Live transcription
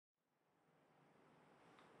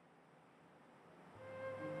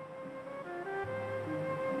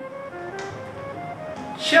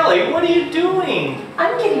Shelly, what are you doing?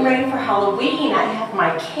 I'm getting ready for Halloween. I have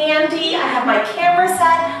my candy, I have my camera set.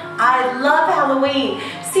 I love Halloween.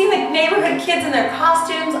 Seeing the neighborhood kids in their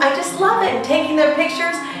costumes, I just love it. And taking their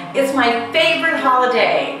pictures, it's my favorite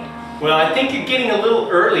holiday. Well, I think you're getting a little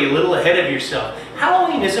early, a little ahead of yourself.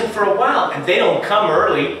 Halloween isn't for a while, and they don't come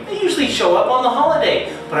early. They usually show up on the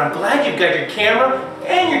holiday. But I'm glad you've got your camera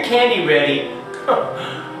and your candy ready.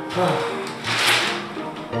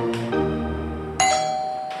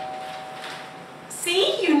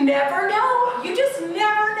 See, you never know. You just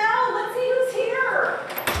never know. Let's see who's here.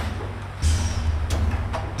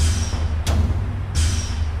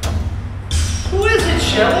 Who is it,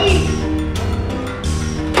 Shelly?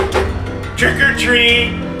 Trick or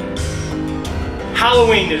treat!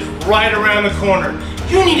 Halloween is right around the corner.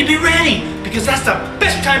 You need to be ready because that's the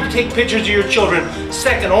best time to take pictures of your children,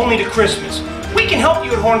 second only to Christmas. We can help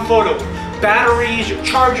you at Horn Photo. Batteries, your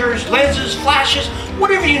chargers, lenses, flashes,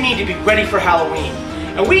 whatever you need to be ready for Halloween.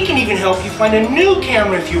 And we can even help you find a new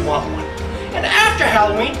camera if you want one. And after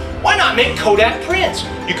Halloween, why not make Kodak prints?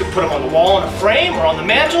 You could put them on the wall in a frame or on the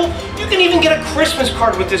mantle. You can even get a Christmas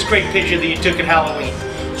card with this great picture that you took at Halloween.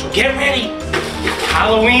 So get ready.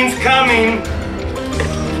 Halloween's coming.